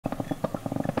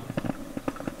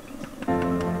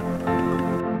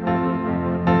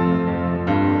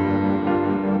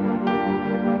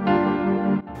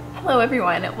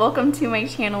everyone, welcome to my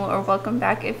channel, or welcome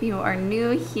back if you are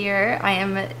new here. I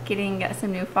am getting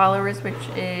some new followers, which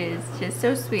is just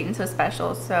so sweet and so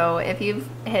special. So if you've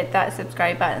hit that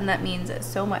subscribe button, that means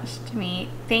so much to me.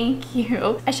 Thank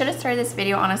you. I should have started this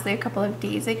video honestly a couple of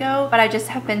days ago, but I just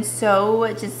have been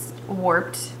so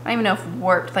warped. I don't even know if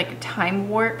warped, like a time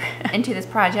warp into this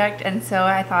project, and so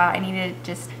I thought I needed to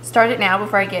just start it now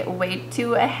before I get way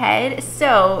too ahead.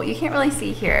 So you can't really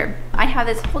see here, I have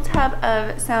this whole tub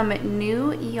of some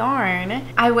new yarn.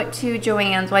 I went to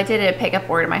Joann's, well I did a pickup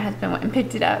order, my husband went and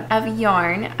picked it up, of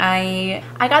yarn. I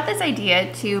got this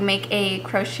idea to make a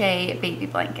crochet baby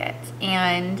blanket,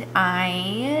 and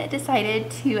I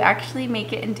decided to actually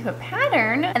make it into a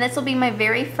pattern, and this will be my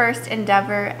very first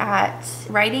endeavor at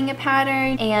writing a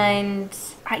pattern. And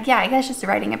yeah, I guess just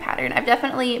writing a pattern. I've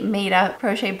definitely made up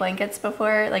crochet blankets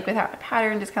before, like without a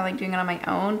pattern, just kind of like doing it on my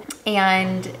own.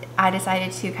 And I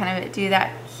decided to kind of do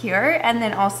that here and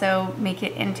then also make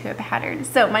it into a pattern.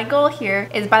 So my goal here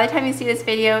is by the time you see this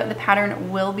video, the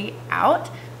pattern will be out.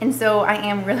 And so I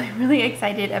am really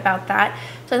excited about that.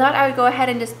 So I thought I would go ahead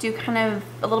and just do kind of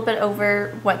a little bit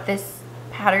over what this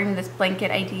pattern, this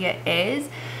blanket idea is.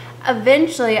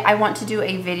 Eventually, I want to do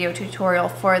a video tutorial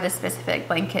for this specific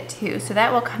blanket too, so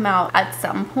that will come out at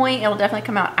some point. It will definitely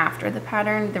come out after the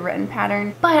pattern, the written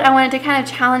pattern. But I wanted to kind of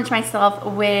challenge myself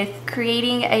with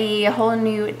creating a whole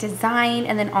new design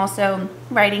and then also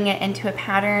writing it into a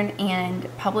pattern and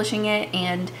publishing it,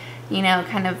 and you know,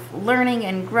 kind of learning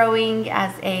and growing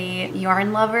as a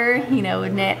yarn lover, you know,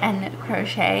 knit and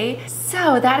crochet.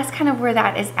 So that is kind of where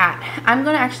that is at. I'm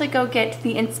gonna actually go get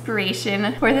the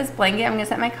inspiration for this blanket. I'm gonna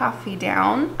set my coffee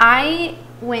down. I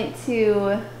went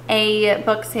to a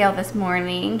book sale this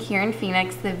morning here in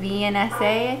Phoenix, the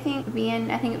VNSA, I think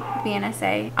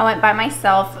VNSA. I went by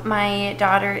myself. My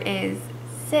daughter is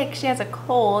sick. She has a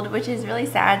cold, which is really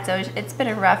sad. So it's been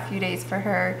a rough few days for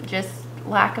her. Just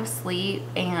lack of sleep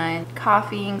and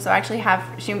coughing. So I actually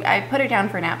I put her down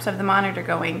for a nap, so I have the monitor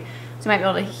going, so you might be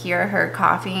able to hear her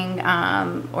coughing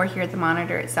or hear the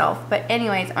monitor itself. But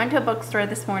anyways, I went to a book sale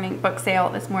this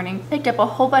morning, picked up a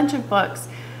whole bunch of books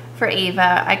for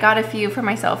Ava. I got a few for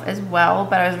myself as well,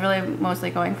 but I was really mostly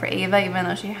going for Ava, even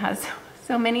though she has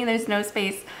so many, there's no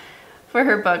space for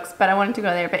her books, but I wanted to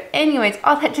go there. But anyways,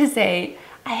 all that to say,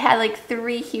 I had like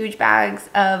 3 huge bags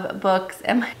of books,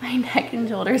 and my neck and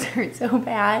shoulders hurt so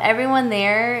bad. Everyone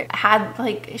there had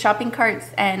like shopping carts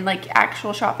and like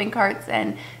actual shopping carts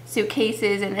and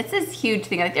suitcases, and it's this huge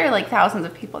thing. Like there are like thousands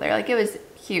of people there. Like it was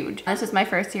huge. This was my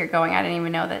first year going. I didn't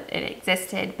even know that it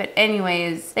existed. But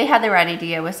anyways, they had the right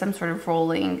idea with some sort of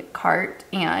rolling cart,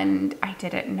 and I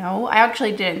didn't know. I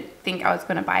actually didn't think I was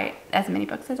going to buy as many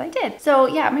books as I did. So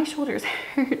yeah, my shoulders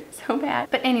hurt so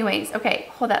bad. But anyways, okay,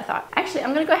 hold that thought. Actually,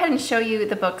 I'm going to go ahead and show you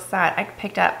the books that I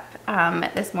picked up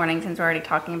this morning, since we're already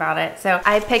talking about it. So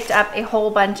I picked up a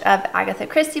whole bunch of Agatha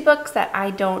Christie books that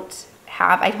I don't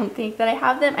have. I don't think that I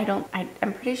have them.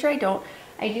 I'm pretty sure I don't.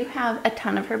 I do have a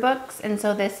ton of her books, and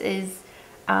so this is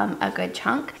a good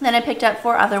chunk. Then I picked up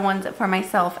 4 other ones for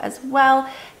myself as well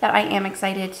that I am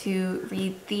excited to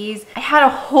read these. I had a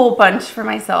whole bunch for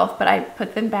myself, but I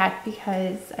put them back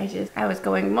because I was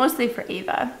going mostly for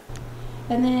Ava.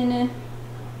 And then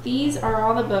these are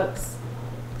all the books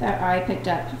that I picked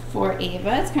up for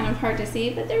Ava. It's kind of hard to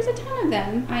see, but there's a ton of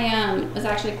them. I was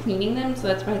actually cleaning them, so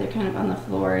that's why they're kind of on the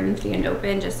floor and stand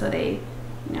open, just so they,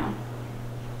 you know,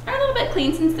 are a little bit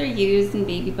clean since they're used, and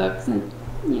baby books and,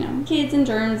 you know, kids and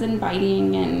germs and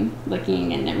biting and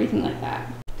licking and everything like that.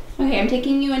 Okay, I'm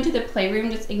taking you into the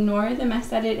playroom. Just ignore the mess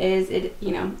that it is.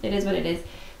 You know, it is what it is.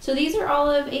 So these are all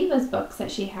of Ava's books that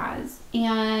she has,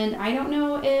 and I don't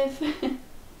know if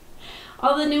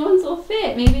all the new ones will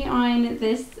fit. Maybe on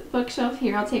this bookshelf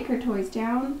here, I'll take her toys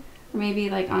down, or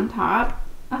maybe like on top.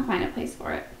 I'll find a place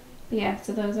for it. But yeah,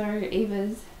 so those are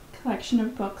Ava's collection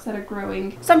of books that are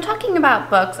growing. So I'm talking about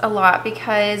books a lot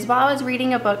because while I was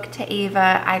reading a book to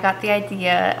Ava, I got the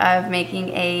idea of making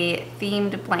a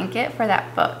themed blanket for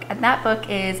that book. And that book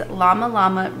is Llama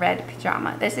Llama Red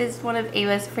Pajama. This is one of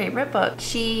Ava's favorite books.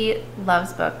 She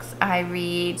loves books. I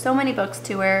read so many books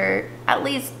to her, at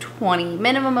least 20,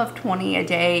 minimum of 20 a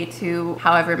day to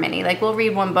however many. Like we'll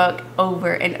read one book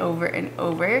over and over and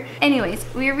over. Anyways,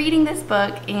 we were reading this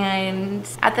book, and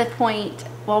at the point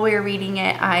while we were reading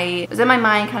it, I was in my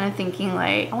mind kind of thinking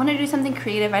like, I want to do something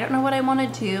creative. I don't know what I want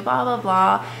to do, blah, blah,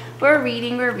 blah. We're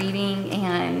reading,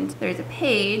 and there's a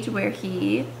page where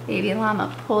baby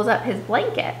llama, pulls up his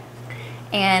blanket.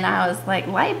 And I was like,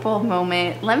 light bulb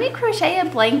moment. Let me crochet a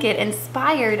blanket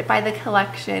inspired by the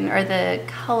collection or the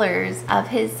colors of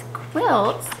his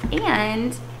quilts.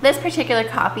 And this particular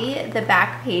copy, the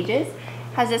back pages,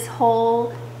 has this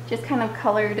whole just kind of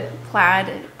colored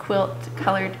plaid quilt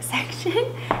colored section,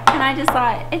 and I just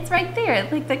thought it's right there.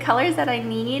 Like the colors that I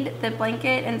need, the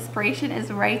blanket inspiration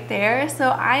is right there. So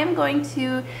I am going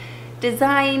to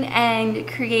design and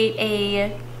create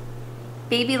a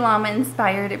baby llama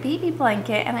inspired baby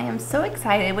blanket, and I am so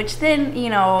excited, which then, you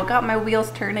know, got my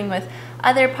wheels turning with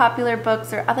other popular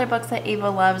books or other books that Ava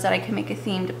loves that I can make a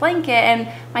themed blanket.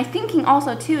 And my thinking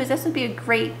also too is this would be a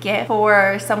great gift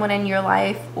for someone in your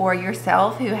life or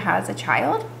yourself who has a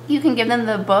child. You can give them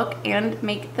the book and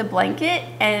make the blanket,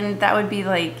 and that would be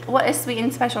like, what a sweet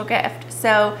and special gift.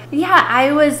 So yeah,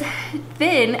 I was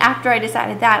then, after I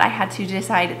decided that, I had to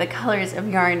decide the colors of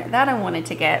yarn that I wanted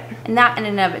to get, and that in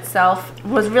and of itself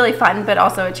was really fun but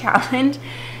also a challenge.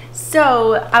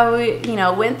 So I, you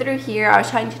know, went through here. I was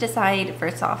trying to decide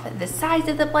first off the size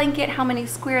of the blanket, how many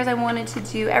squares I wanted to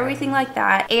do, everything like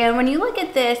that. And when you look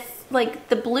at this, like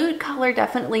the blue color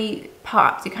definitely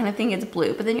pops. You kind of think it's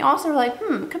blue, but then you also are like,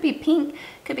 it could be pink,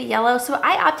 could be yellow. So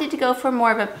I opted to go for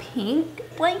more of a pink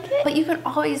blanket, but you can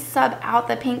always sub out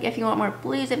the pink if you want more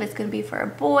blues, if it's going to be for a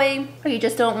boy, or you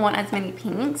just don't want as many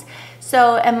pinks.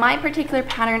 So in my particular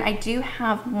pattern, I do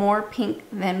have more pink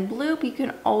than blue, but you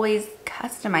can always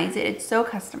customize it. It's so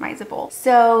customizable.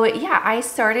 So yeah, I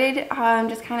started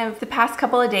just kind of the past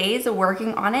couple of days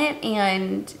working on it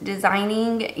and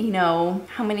designing, you know,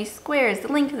 how many squares,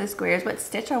 the length of the squares, what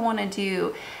stitch I want to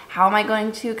do, how am I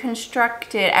going to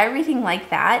construct it, everything like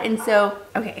that. And so,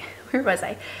 okay, where was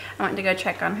I? I went to go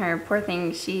check on her. Poor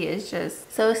thing, she is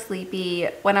just so sleepy.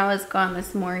 When I was gone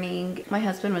this morning, my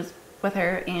husband was with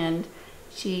her and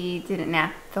she didn't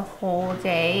nap the whole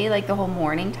day, like the whole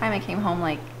morning time. I came home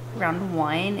like around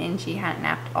 1 and she hadn't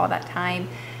napped all that time,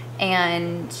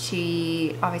 and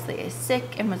she obviously is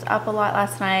sick and was up a lot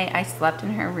last night. I slept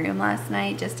in her room last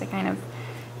night just to kind of,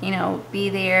 you know, be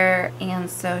there, and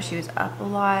so she was up a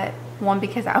lot. One,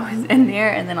 because I was in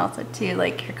there, and then also two,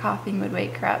 like her coughing would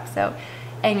wake her up. So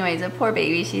anyways, a poor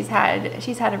baby, she's had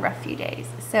a rough few days.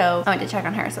 So I went to check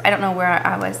on her. So I don't know where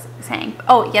I was saying.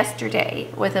 Oh, yesterday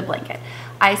with a blanket,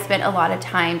 I spent a lot of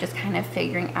time just kind of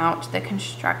figuring out the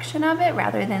construction of it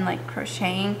rather than like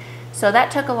crocheting. So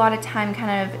that took a lot of time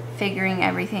kind of figuring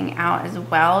everything out as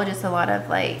well. Just a lot of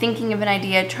like thinking of an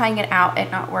idea, trying it out,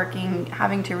 it not working,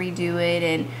 having to redo it,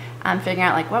 and figuring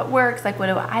out like what works, like what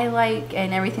do I like,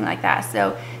 and everything like that.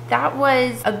 So that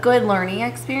was a good learning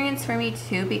experience for me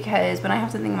too, because when I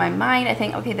have something in my mind, I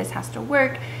think, okay, this has to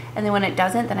work. And then when it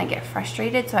doesn't, then I get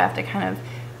frustrated. So I have to kind of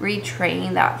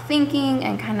retrain that thinking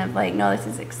and kind of like, no, this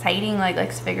is exciting. Like,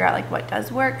 let's figure out like what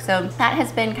does work. So that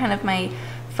has been kind of my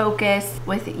focus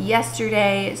with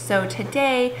yesterday. So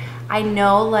today I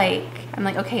know, like, I'm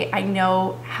like, okay, I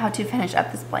know how to finish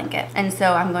up this blanket. And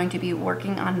so I'm going to be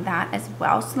working on that as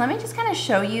well. So let me just kind of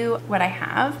show you what I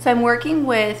have. So I'm working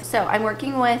with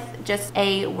just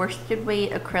a worsted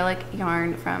weight acrylic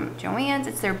yarn from Joann's.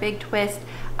 It's their Big Twist.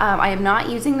 I am not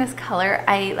using this color.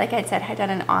 Like I said, had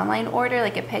done an online order,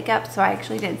 like a pickup, so I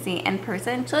actually didn't see it in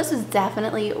person. So this is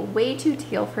definitely way too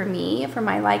teal for me, for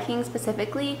my liking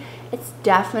specifically. It's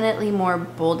definitely more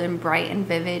bold and bright and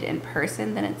vivid in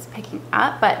person than it's picking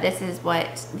up, but this is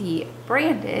what the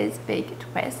brand is, Big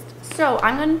Twist. So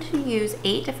I'm going to use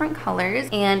 8 different colors,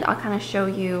 and I'll kind of show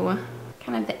you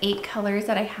kind of the 8 colors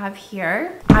that I have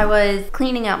here. I was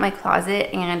cleaning out my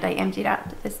closet and I emptied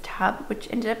out this tub, which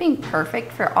ended up being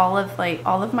perfect for all of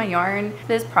my yarn. For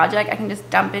this project, I can just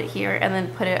dump it here and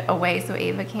then put it away so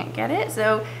Ava can't get it.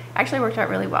 So actually worked out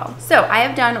really well. So I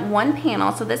have done 1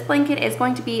 panel. So this blanket is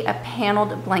going to be a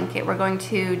paneled blanket. We're going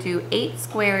to do 8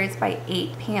 squares by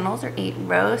 8 panels, or 8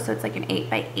 rows. So it's like an 8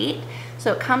 by 8.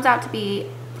 So it comes out to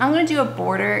be, I'm going to do a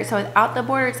border. So without the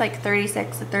border, it's like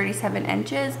 36 to 37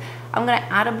 inches. I'm going to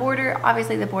add a border.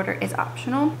 Obviously the border is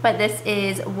optional, but this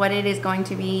is what it is going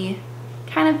to be,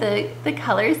 kind of the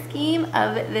color scheme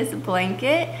of this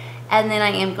blanket. And then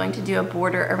I am going to do a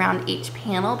border around each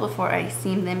panel before I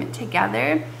seam them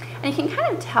together. And you can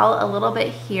kind of tell a little bit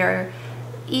here,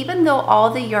 even though all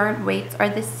the yarn weights are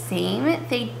the same,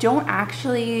 they don't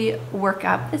actually work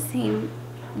up the same,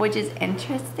 which is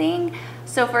interesting.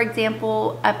 So for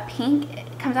example, a pink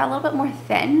comes out a little bit more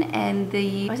thin, and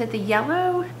was it the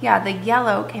yellow? Yeah, the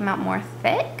yellow came out more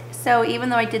thick. So even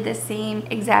though I did the same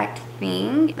exact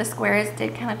thing, the squares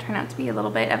did kind of turn out to be a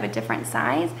little bit of a different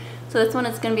size. So this one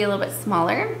is going to be a little bit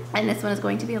smaller, and this one is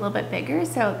going to be a little bit bigger.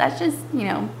 So that's just, you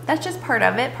know, that's just part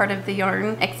of it, part of the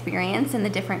yarn experience and the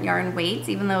different yarn weights,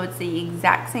 even though it's the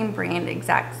exact same brand,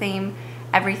 exact same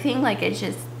everything. Like, it's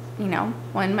just, you know,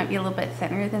 one might be a little bit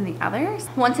thinner than the others.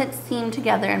 Once it's seamed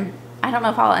together, and I don't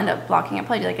know if I'll end up blocking it,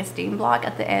 probably do like a steam block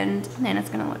at the end, and then it's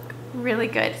gonna look really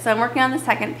good. So I'm working on the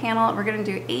second panel. We're gonna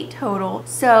do 8 total.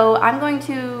 So I'm going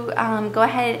to go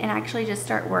ahead and actually just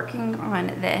start working on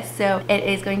this. So it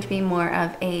is going to be more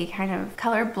of a kind of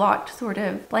color blocked sort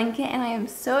of blanket, and I am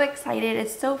so excited.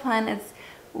 It's so fun. It's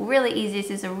really easy.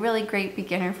 This is a really great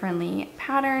beginner friendly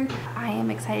pattern. I am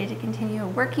excited to continue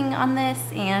working on this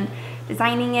and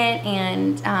designing it,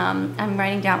 and I'm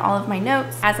writing down all of my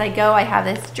notes as I go. I have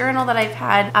this journal that I've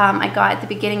had I got at the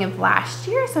beginning of last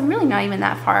year, so I'm really not even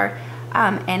that far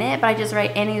in it, but I just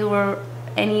write any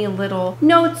little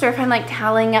notes, or if I'm like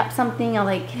tallying up something, I'll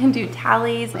like do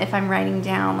tallies. If I'm writing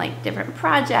down like different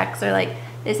projects, or like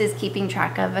this is keeping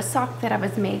track of a sock that I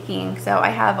was making. So I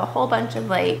have a whole bunch of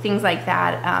like things like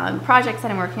that, projects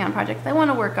that I'm working on, projects I want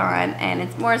to work on, and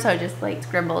it's more so just like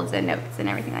scribbles and notes and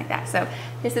everything like that. So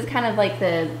this is kind of like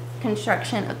the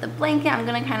construction of the blanket. I'm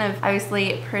gonna kind of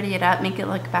obviously pretty it up, make it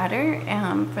look better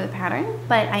for the pattern,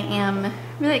 but I am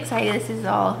really excited. This is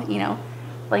all, you know,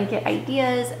 blanket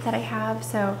ideas that I have,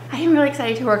 so I am really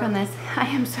excited to work on this. I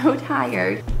am so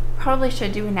tired. Probably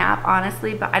should do a nap,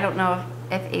 honestly, but I don't know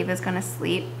if Ava's gonna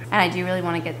sleep, and I do really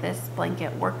want to get this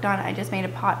blanket worked on. I just made a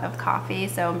pot of coffee,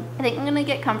 so I think I'm gonna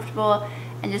get comfortable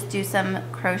and just do some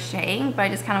crocheting, but I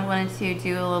just kind of wanted to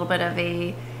do a little bit of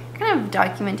a kind of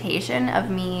documentation of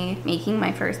me making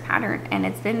my first pattern, and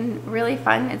it's been really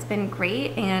fun. It's been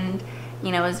great, and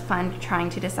you know, it was fun trying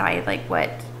to decide like what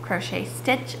crochet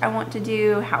stitch I want to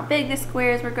do, how big the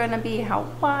squares were going to be, how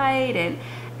wide, and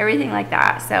everything like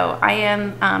that. So I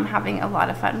am having a lot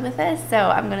of fun with this, so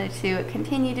I'm going to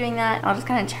continue doing that. I'll just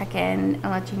kind of check in and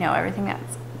let you know everything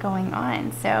that's going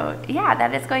on. So yeah,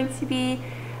 that is going to be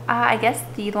I guess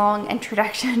the long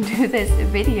introduction to this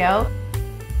video.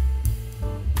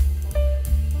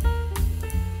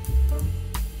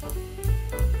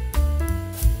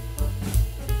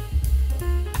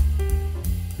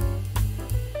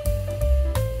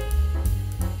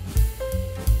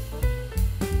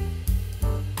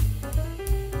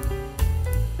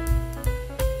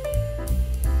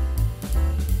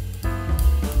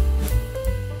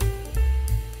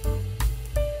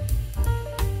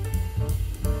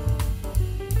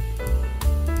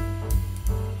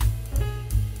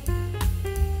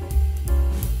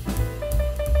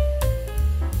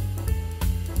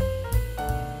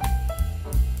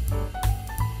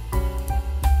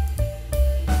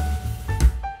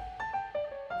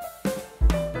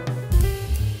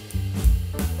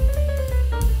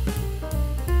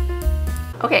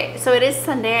 Okay, so it is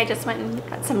Sunday. I just went and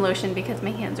got some lotion because my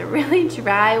hands are really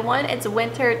dry. 1, it's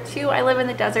winter. 2, I live in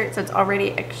the desert, so it's already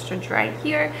extra dry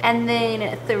here. And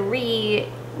then 3,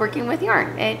 working with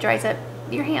yarn, it dries up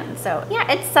your hands. So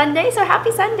yeah, it's Sunday, so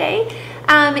happy Sunday.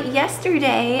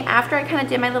 Yesterday, after I kind of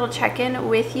did my little check-in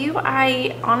with you,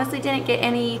 I honestly didn't get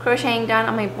any crocheting done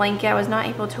on my blanket. I was not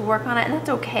able to work on it, and that's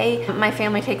okay. My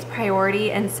family takes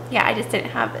priority, and so, yeah, I just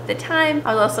didn't have the time.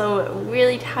 I was also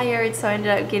really tired, so I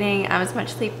ended up getting as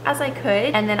much sleep as I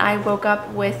could, and then I woke up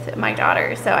with my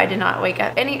daughter, so I did not wake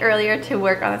up any earlier to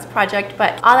work on this project.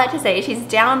 But all that to say, she's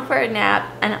down for a nap,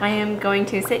 and I am going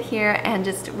to sit here and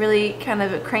just really kind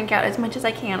of crank out as much as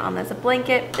I can on this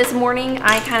blanket. This morning,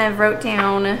 I kind of wrote down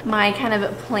my kind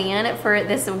of plan for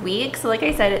this week. So like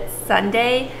I said, it's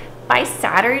Sunday. By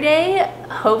Saturday,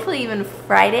 hopefully even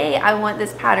Friday, I want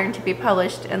this pattern to be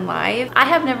published and live. I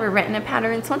have never written a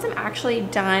pattern, so once I'm actually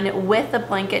done with the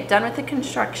blanket, done with the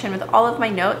construction, with all of my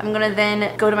notes, I'm gonna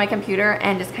then go to my computer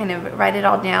and just kind of write it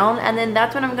all down, and then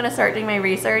that's when I'm gonna start doing my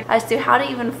research as to how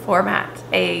to even format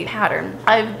a pattern.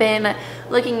 I've been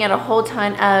looking at a whole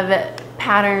ton of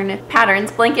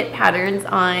blanket patterns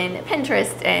on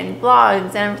Pinterest and blogs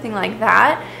and everything like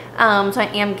that. So I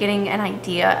am getting an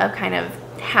idea of kind of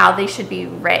how they should be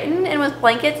written, and with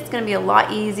blankets it's going to be a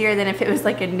lot easier than if it was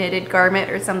like a knitted garment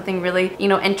or something really, you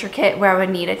know, intricate where I would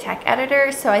need a tech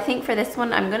editor. So I think for this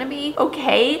one I'm going to be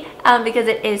okay because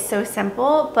it is so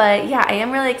simple. But yeah, I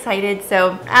am really excited,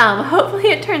 so hopefully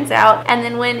it turns out. And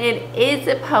then when it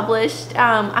is published,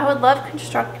 I would love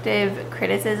constructive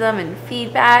criticism and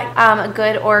feedback,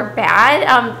 good or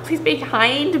bad. Please be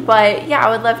kind, but yeah, I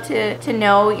would love to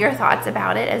know your thoughts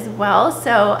about it as well.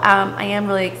 So I am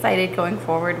really excited going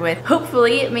forward with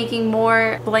hopefully making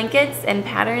more blankets and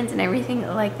patterns and everything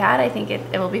like that. I think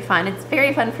it will be fun. It's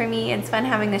very fun for me. It's fun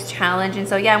having this challenge, and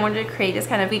so yeah, I wanted to create this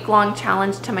kind of week-long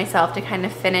challenge to myself to kind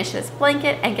of finish this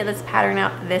blanket and get this pattern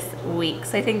out this week.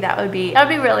 So I think that would be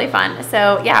really fun.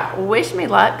 So yeah, wish me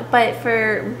luck. But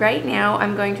for right now,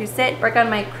 I'm going to sit, work on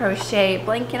my crochet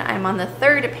blanket. I'm on the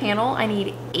 3rd panel. I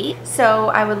need 8, so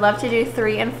I would love to do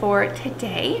 3 and 4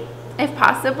 today. if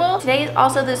possible. Today is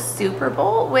also the Super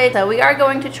Bowl, which we are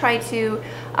going to try to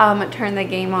turn the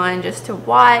game on just to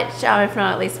watch, if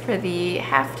not at least for the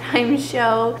halftime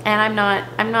show. And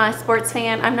I'm not a sports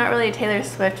fan. I'm not really a Taylor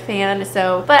Swift fan,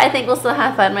 so, but I think we'll still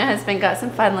have fun. My husband got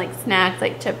some fun like snacks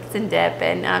like chips and dip,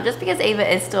 and just because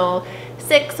Ava is still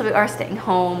sick, so we are staying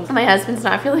home. My husband's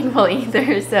not feeling well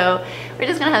either, so we're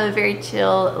just gonna have a very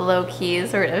chill, low-key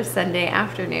sort of Sunday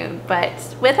afternoon. But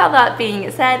with all that being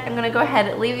said, I'm gonna go ahead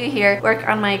and leave you here, work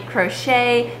on my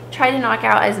crochet, try to knock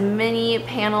out as many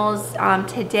panels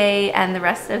today and the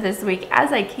rest of this week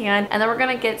as I can, and then we're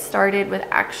gonna get started with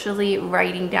actually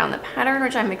writing down the pattern,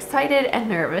 which I'm excited and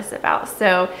nervous about,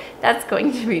 so that's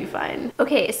going to be fun.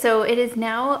 Okay, so it is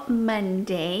now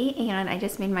Monday, and I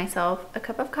just made myself a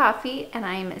cup of coffee, and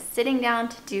I'm sitting down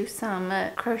to do some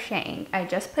crocheting. I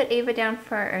just put Ava down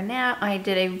for a nap. I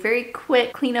did a very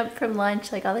quick cleanup from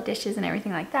lunch, like all the dishes and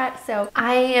everything like that. So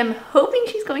I am hoping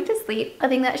she's going to sleep. I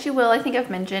think that she will. I think I've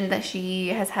mentioned that she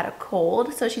has had a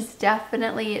cold, so she's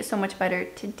definitely so much better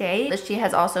today. She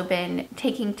has also been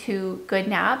taking 2 good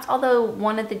naps, although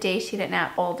one of the days she didn't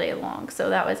nap all day long, so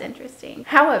that was interesting.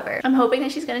 However, I'm hoping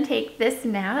that she's gonna take this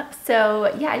nap.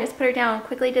 So yeah, I just put her down,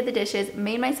 quickly did the dishes,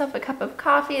 made myself a cup of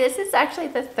coffee. This is actually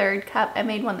the 3rd cup. I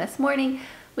made one this morning.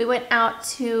 We went out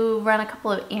to run a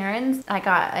couple of errands. I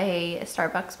got a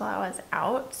Starbucks while I was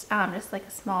out, just like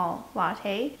a small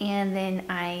latte, and then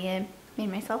I made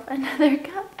myself another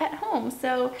cup at home.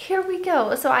 So here we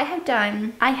go. So I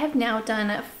have now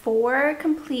done 4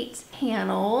 complete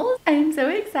panels. I'm so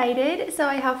excited. So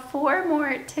I have 4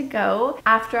 more to go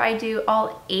after I do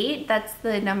all 8. That's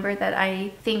the number that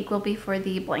I think will be for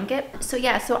the blanket. So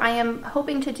yeah, so I am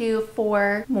hoping to do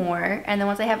 4 more, and then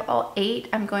once I have all 8,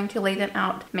 I'm going to lay them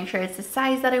out, make sure it's the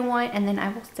size that I want, and then I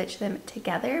will stitch them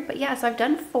together. But yeah, so I've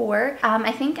done 4.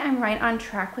 I think I'm right on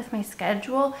track with my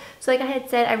schedule. So like I had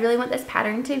said, I really want this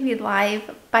pattern to be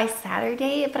live by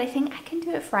Saturday, but I think I can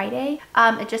do it Friday.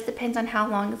 It just depends on how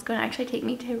long it's going to actually take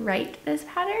me to write this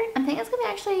pattern. I think it's going to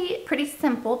be actually pretty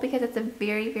simple because it's a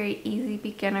very, very easy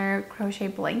beginner crochet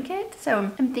blanket. So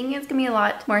I'm thinking it's going to be a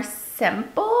lot more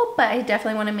simple, but I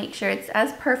definitely want to make sure it's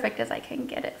as perfect as I can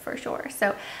get it for sure.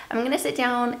 So I'm going to sit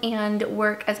down and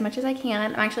work as much as I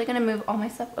can. I'm actually going to move all my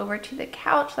stuff over to the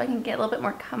couch so I can get a little bit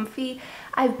more comfy.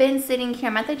 I've been sitting here,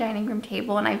 I'm at the dining room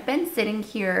table, and I've been sitting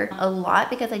here a lot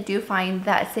because I do find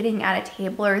that sitting at a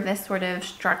table or this sort of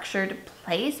structured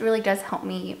place really does help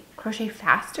me crochet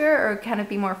faster or kind of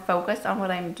be more focused on what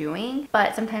I'm doing.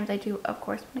 But sometimes I do, of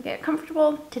course, want to get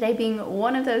comfortable. Today being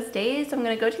one of those days, I'm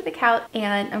going to go to the couch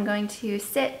and I'm going to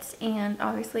sit and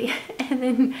obviously, and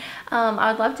then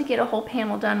I would love to get a whole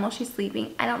panel done while she's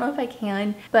sleeping. I don't know if I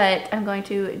can, but I'm going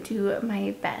to do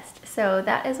my best. So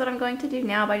that is what I'm going to do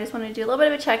now, but I just want to do a little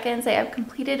bit of a check-in, say I've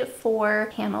completed 4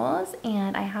 panels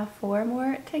and I have 4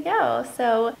 more to go.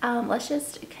 So let's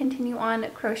just continue on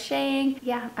crocheting.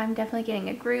 Yeah, I'm definitely getting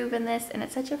a groove in this, and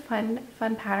it's such a fun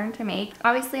pattern to make.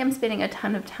 Obviously I'm spending a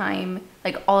ton of time,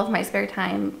 like all of my spare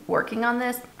time, working on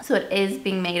this, so it is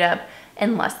being made up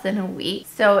in less than a week.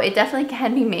 So it definitely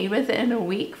can be made within a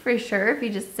week for sure if you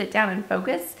just sit down and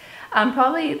focus.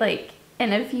 Probably like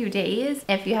in a few days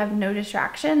if you have no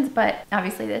distractions, but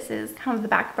obviously this is kind of the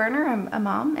back burner. I'm a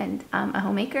mom and a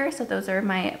homemaker, so those are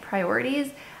my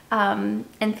priorities. In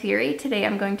theory today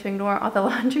I'm going to ignore all the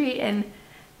laundry in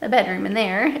the bedroom in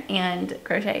there and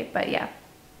crochet, but yeah,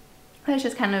 that's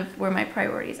just kind of where my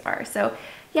priorities are. So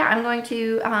yeah, I'm going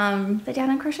to sit down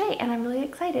and crochet, and I'm really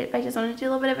excited. I just wanted to do a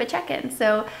little bit of a check-in.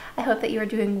 So I hope that you are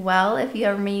doing well. If you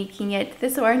are making it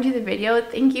this far into the video,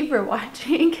 thank you for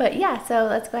watching. But yeah, so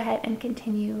let's go ahead and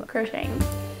continue crocheting.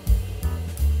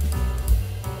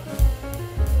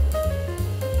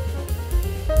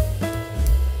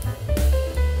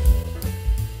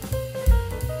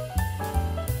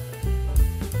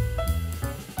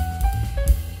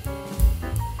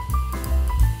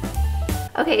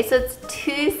 Okay, so it's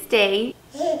Tuesday.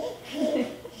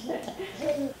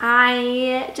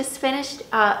 I just finished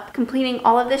up completing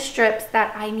all of the strips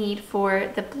that I need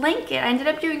for the blanket. I ended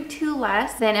up doing 2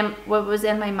 less than what was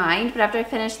in my mind, but after I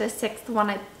finished the 6th one,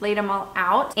 I laid them all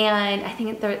out, and I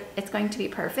think it's going to be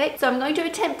perfect. So I'm going to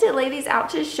attempt to lay these out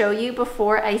to show you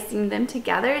before I seam them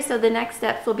together. So the next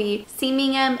steps will be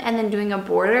seaming them and then doing a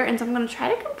border, and so I'm going to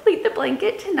try to complete the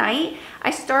blanket tonight.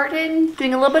 I started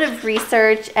doing a little bit of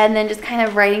research and then just kind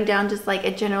of writing down just like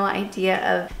a general idea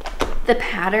of the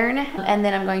pattern, and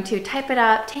then I'm going to type it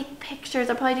up, take pictures.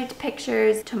 I'll probably do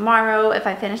pictures tomorrow if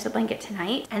I finish the blanket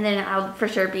tonight, and then I'll for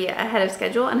sure be ahead of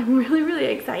schedule, and I'm really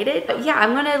excited. But yeah,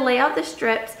 I'm gonna lay out the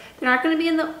strips. They're not gonna be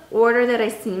in the order that I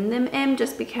seam them in,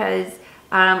 just because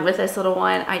with this little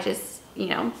one, I just you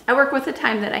know, I work with the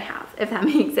time that I have, if that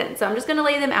makes sense. So I'm just gonna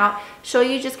lay them out, show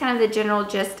you just kind of the general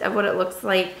gist of what it looks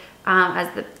like as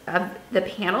the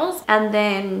panels, and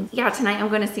then yeah, tonight I'm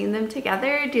going to seam them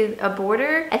together, do a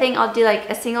border. I think I'll do like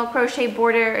a single crochet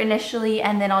border initially,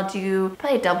 and then I'll do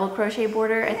probably a double crochet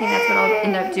border. I think that's what I'll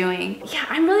end up doing. Yeah,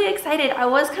 I'm really excited. I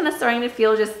was kind of starting to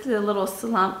feel just a little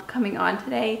slump coming on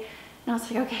today, and I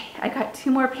was like, okay, I got 2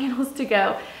 more panels to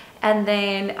go. And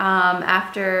then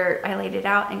after I laid it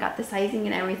out and got the sizing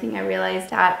and everything, I realized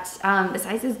that the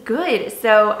size is good.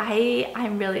 So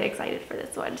I'm really excited for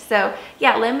this one. So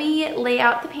yeah, let me lay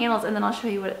out the panels and then I'll show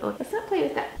you what it looks like. Let's not play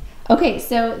with that. Okay,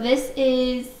 so this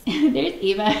is, there's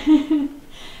Eva.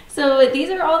 So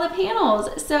these are all the panels.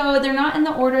 So they're not in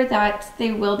the order that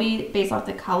they will be based off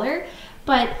the color,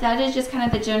 but that is just kind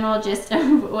of the general gist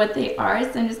of what they are.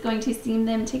 So I'm just going to seam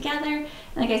them together.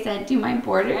 Like I said, do my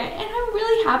border, and I'm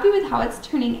really happy with how it's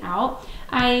turning out.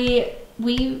 I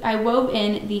wove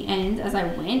in the ends as I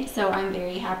went, so I'm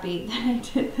very happy that I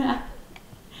did that.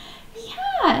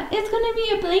 Yeah, it's gonna be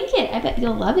a blanket. I bet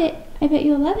you'll love it. I bet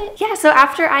you'll love it. Yeah, so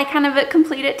after I kind of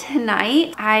complete it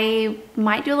tonight, I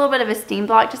might do a little bit of a steam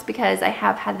block just because I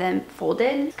have had them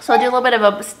folded. So I'll do a little bit of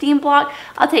a steam block.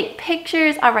 I'll take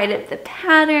pictures, I'll write up the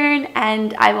pattern,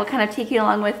 and I will kind of take you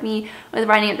along with me with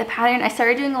writing up the pattern. I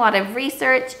started doing a lot of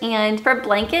research, and for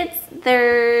blankets,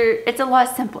 it's a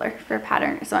lot simpler for a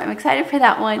pattern. So I'm excited for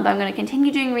that one. But I'm gonna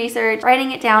continue doing research,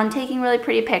 writing it down, taking really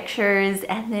pretty pictures,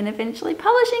 and then eventually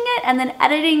publishing it, and then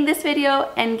editing this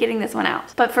video and getting this one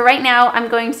out. But for right now, I'm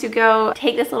going to go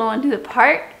take this little one to the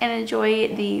park and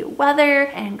enjoy the weather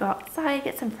and go outside,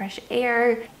 get some fresh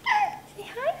air. Say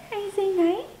hi, guys, say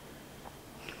night.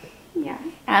 Yeah.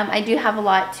 I do have a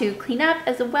lot to clean up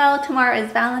as well. Tomorrow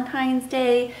is Valentine's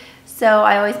Day, so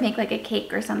I always make like a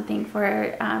cake or something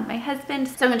for my husband.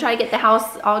 So I'm gonna try to get the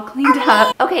house all cleaned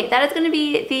up. Okay, that is gonna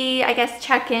be the, I guess,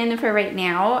 check-in for right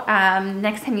now.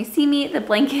 Next time you see me, the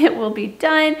blanket will be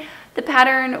done. The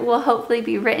pattern will hopefully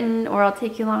be written, or I'll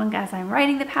take you along as I'm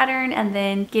writing the pattern and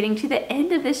then getting to the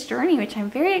end of this journey, which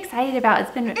I'm very excited about.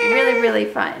 It's been really, really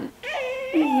fun.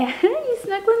 Yeah, you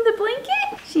snuggling the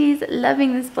blanket? She's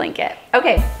loving this blanket.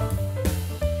 Okay.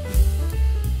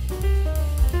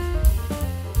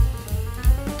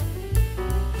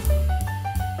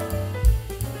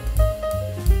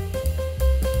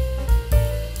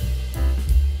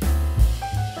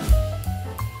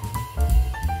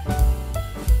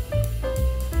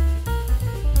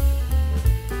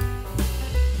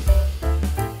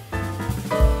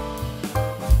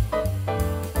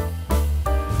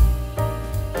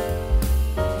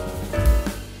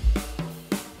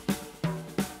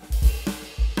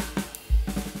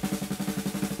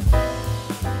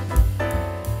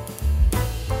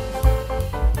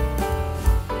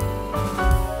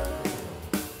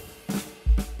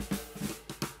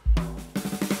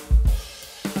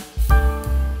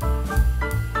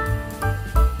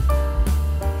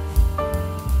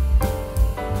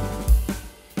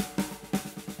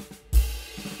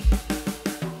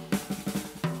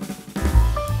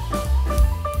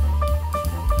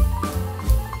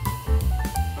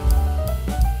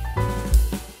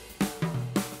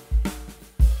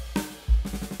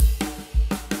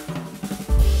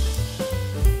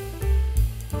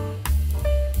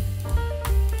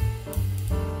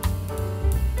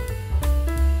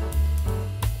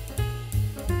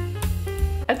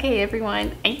 Okay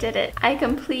everyone, I did it. I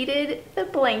completed the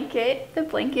blanket. The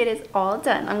blanket is all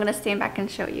done. I'm gonna stand back and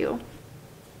show you.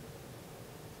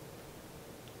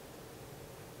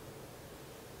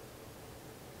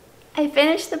 I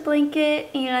finished the blanket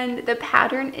and the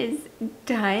pattern is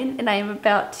done, and I am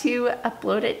about to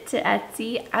upload it to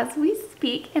Etsy as we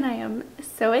speak, and I am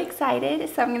so excited.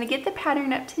 So I'm going to get the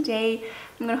pattern up today.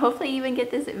 I'm going to hopefully even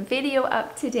get this video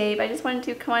up today, but I just wanted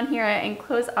to come on here and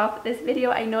close off this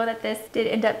video. I know that this did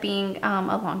end up being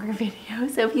a longer video,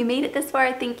 so if you made it this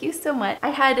far, thank you so much. I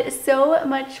had so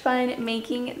much fun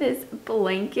making this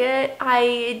blanket.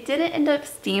 I didn't end up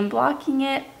steam blocking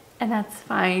it, and that's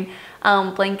fine.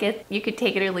 Blanket, you could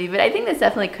take it or leave it. I think this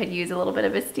definitely could use a little bit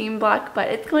of a steam block, but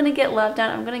it's going to get loved on.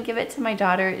 I'm going to give it to my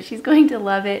daughter. She's going to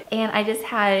love it. And I just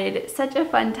had such a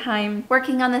fun time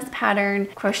working on this pattern,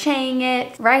 crocheting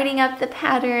it, writing up the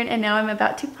pattern, and now I'm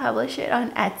about to publish it on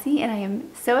Etsy, and I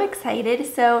am so excited.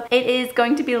 So it is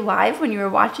going to be live when you are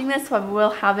watching this, so I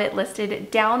will have it listed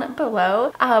down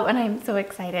below, and I'm so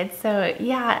excited. So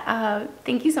yeah,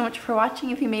 thank you so much for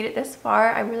watching. If you made it this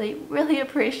far, I really, really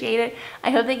appreciate it. I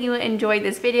hope that you enjoyed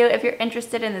this video. If you're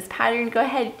interested in this pattern, go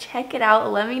ahead, check it out.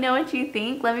 Let me know what you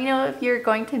think. Let me know if you're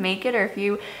going to make it, or if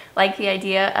you like the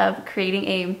idea of creating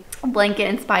a blanket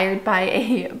inspired by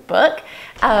a book.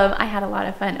 I had a lot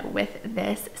of fun with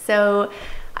this. So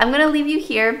I'm gonna leave you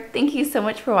here. Thank you so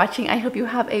much for watching. I hope you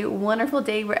have a wonderful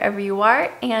day wherever you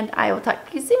are, and I will talk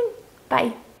to you soon.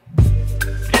 Bye.